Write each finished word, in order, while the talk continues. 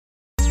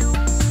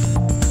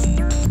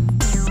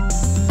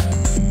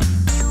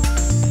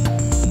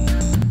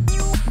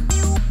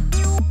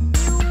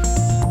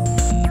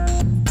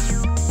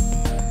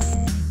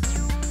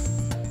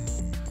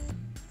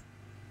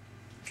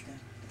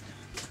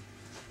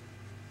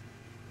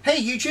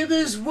Hey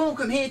YouTubers,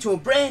 welcome here to a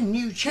brand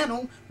new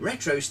channel,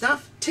 Retro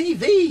Stuff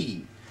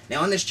TV.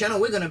 Now on this channel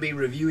we're going to be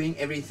reviewing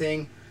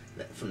everything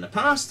from the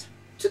past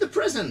to the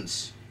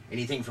present.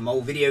 Anything from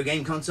old video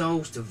game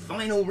consoles to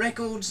vinyl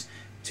records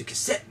to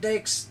cassette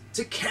decks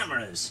to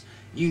cameras.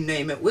 You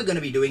name it, we're going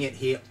to be doing it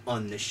here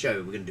on the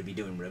show. We're going to be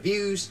doing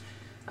reviews,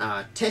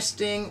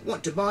 testing,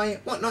 what to buy,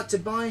 what not to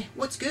buy,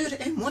 what's good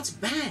and what's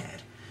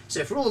bad.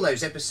 So for all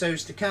those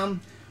episodes to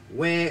come,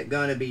 we're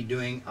going to be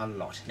doing a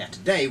lot. Now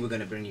today we're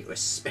going to bring you a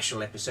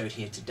special episode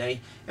here today,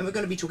 and we're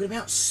going to be talking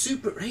about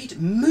Super 8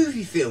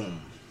 movie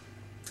film.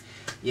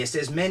 Yes,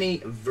 there's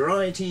many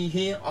variety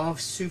here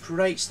of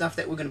Super 8 stuff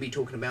that we're going to be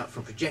talking about,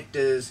 from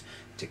projectors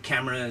to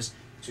cameras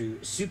to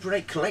Super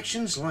 8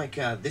 collections like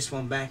this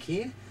one back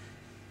here.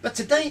 But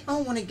today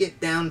I want to get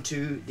down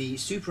to the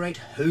Super 8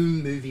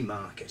 home movie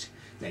market.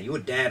 Now your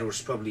dad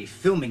was probably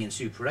filming in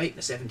Super 8 in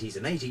the 70s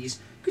and 80s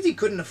because he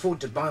couldn't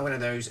afford to buy one of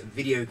those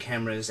video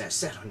cameras that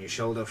sat on your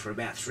shoulder for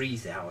about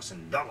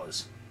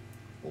 $3,000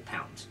 or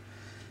pounds.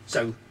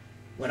 So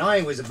when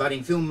I was a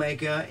budding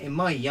filmmaker in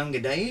my younger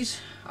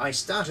days, I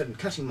started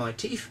cutting my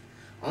teeth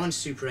on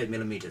Super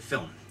 8mm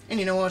film. And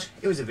you know what?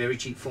 It was a very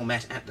cheap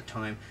format at the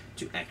time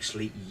to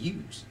actually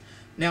use.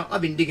 Now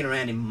I've been digging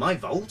around in my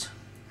vault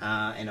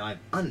and I've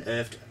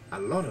unearthed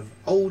a lot of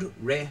old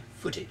rare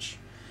footage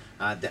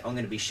that I'm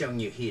going to be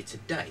showing you here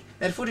today.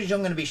 Now the footage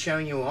I'm going to be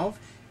showing you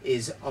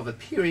is of a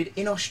period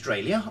in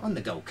Australia on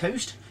the Gold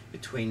Coast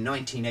between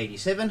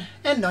 1987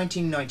 and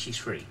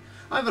 1993.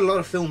 I have a lot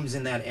of films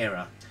in that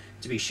era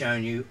to be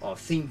showing you of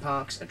theme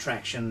parks,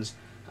 attractions,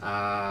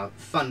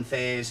 fun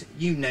fairs,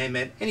 you name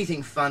it,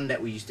 anything fun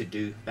that we used to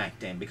do back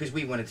then, because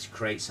we wanted to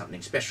create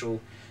something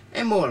special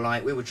and more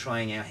like we were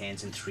trying our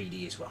hands in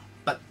 3D as well.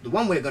 But the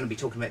one we're going to be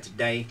talking about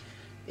today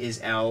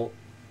is our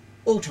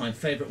all-time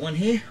favourite one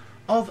here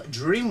of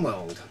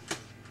Dreamworld.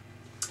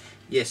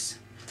 Yes,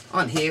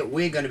 on here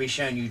we're going to be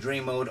showing you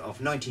Dreamworld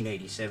of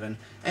 1987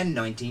 and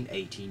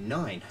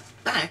 1989,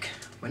 back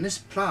when this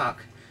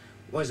park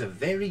was a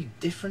very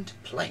different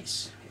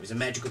place. It was a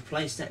magical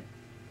place that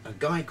a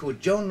guy called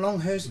John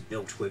Longhurst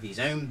built with his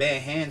own bare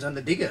hands on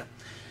the digger.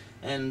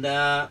 And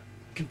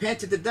compared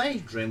to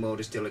today, Dreamworld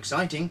is still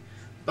exciting,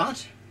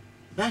 but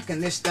back in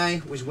this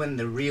day was when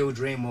the real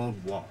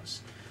Dreamworld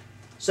was.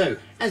 So,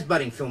 as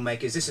budding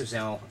filmmakers, this was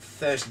our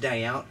first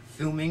day out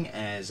filming,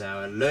 as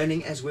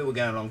learning as we were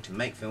going along to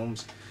make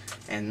films.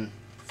 And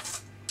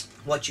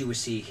what you will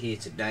see here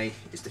today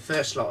is the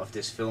first lot of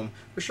this film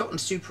was shot in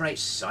Super 8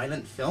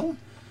 silent film.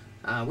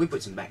 We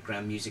put some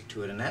background music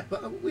to it and that,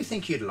 but we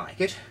think you'd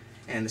like it.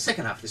 And the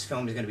second half of this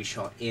film is going to be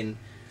shot in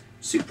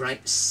Super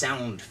 8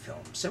 sound film.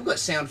 So we've got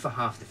sound for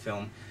half the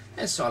film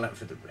and silent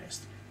for the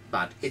rest.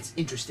 But it's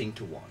interesting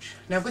to watch.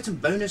 Now I've got some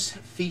bonus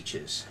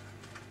features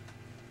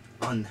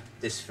on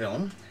this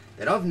film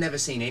that I've never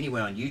seen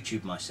anywhere on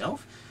YouTube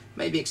myself,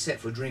 maybe except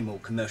for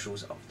Dreamworld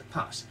commercials of the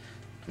past.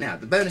 Now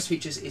the bonus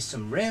features is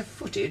some rare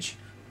footage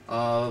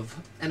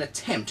of an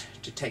attempt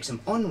to take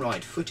some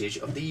on-ride footage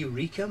of the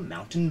Eureka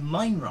Mountain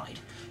Mine Ride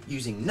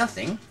using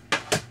nothing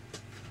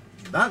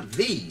but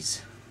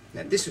these.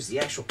 Now this was the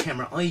actual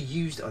camera I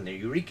used on the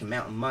Eureka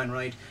Mountain Mine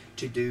Ride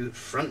to do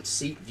front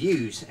seat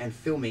views and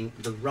filming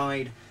the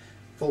ride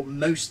for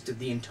most of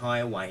the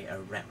entire way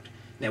around.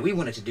 Now we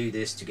wanted to do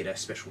this to get a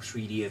special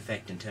 3D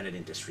effect and turn it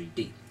into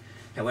 3D.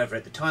 However,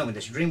 at the time when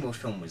this Dreamworld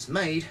film was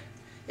made,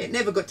 it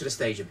never got to the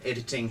stage of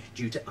editing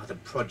due to other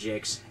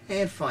projects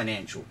and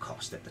financial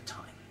cost at the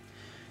time.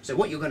 So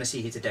what you're going to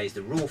see here today is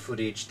the raw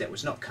footage that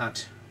was not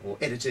cut or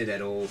edited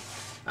at all.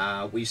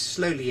 We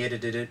slowly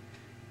edited it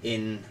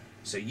in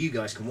so you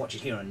guys can watch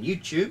it here on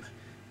YouTube,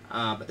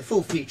 but the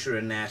full feature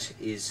in that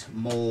is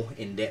more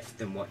in depth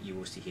than what you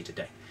will see here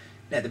today.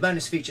 Now the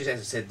bonus features, as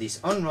I said, this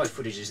on-ride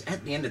footage is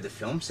at the end of the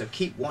film, so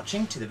keep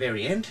watching to the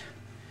very end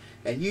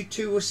and you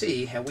too will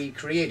see how we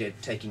created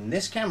taking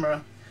this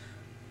camera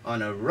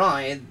on a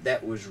ride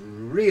that was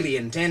really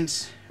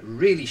intense,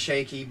 really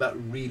shaky, but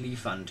really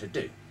fun to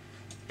do.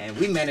 And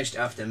we managed,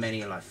 after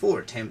many, like 4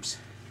 attempts,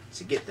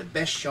 to get the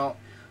best shot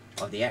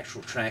of the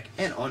actual track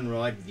and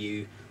on-ride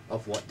view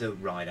of what the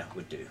rider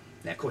would do.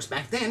 Now of course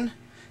back then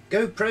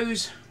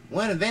GoPros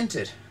weren't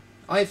invented,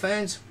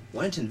 iPhones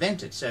weren't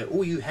invented, so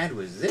all you had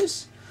was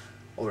this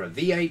or a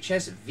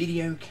VHS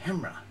video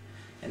camera,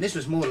 and this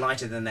was more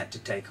lighter than that to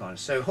take on,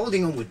 so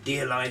holding on with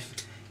dear life,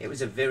 it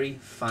was a very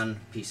fun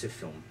piece of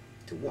film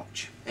to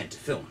watch and to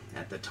film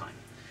at the time.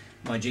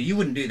 Mind you, you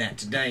wouldn't do that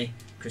today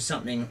because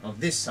something of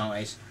this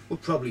size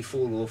would probably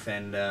fall off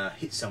and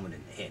hit someone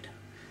in the head.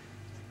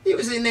 It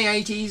was in the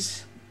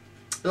 80s,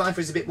 life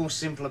was a bit more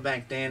simpler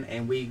back then,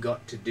 and we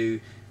got to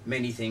do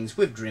many things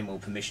with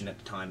Dreamworld permission at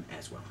the time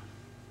as well.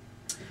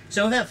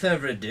 So without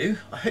further ado,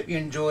 I hope you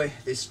enjoy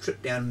this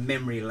trip down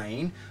memory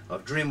lane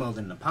of Dreamworld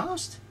in the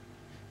past.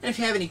 And if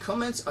you have any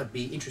comments, I'd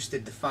be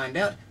interested to find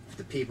out for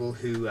the people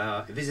who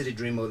visited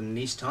Dreamworld in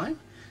this time,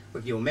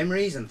 with your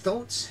memories and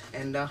thoughts,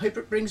 and I hope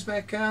it brings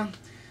back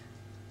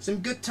some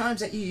good times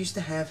that you used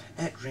to have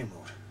at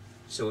Dreamworld.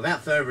 So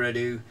without further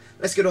ado,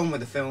 let's get on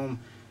with the film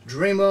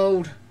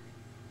Dreamworld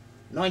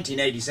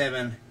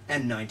 1987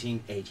 and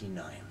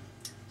 1989.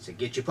 So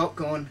get your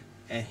popcorn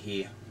and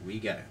here we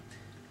go.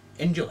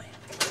 Enjoy.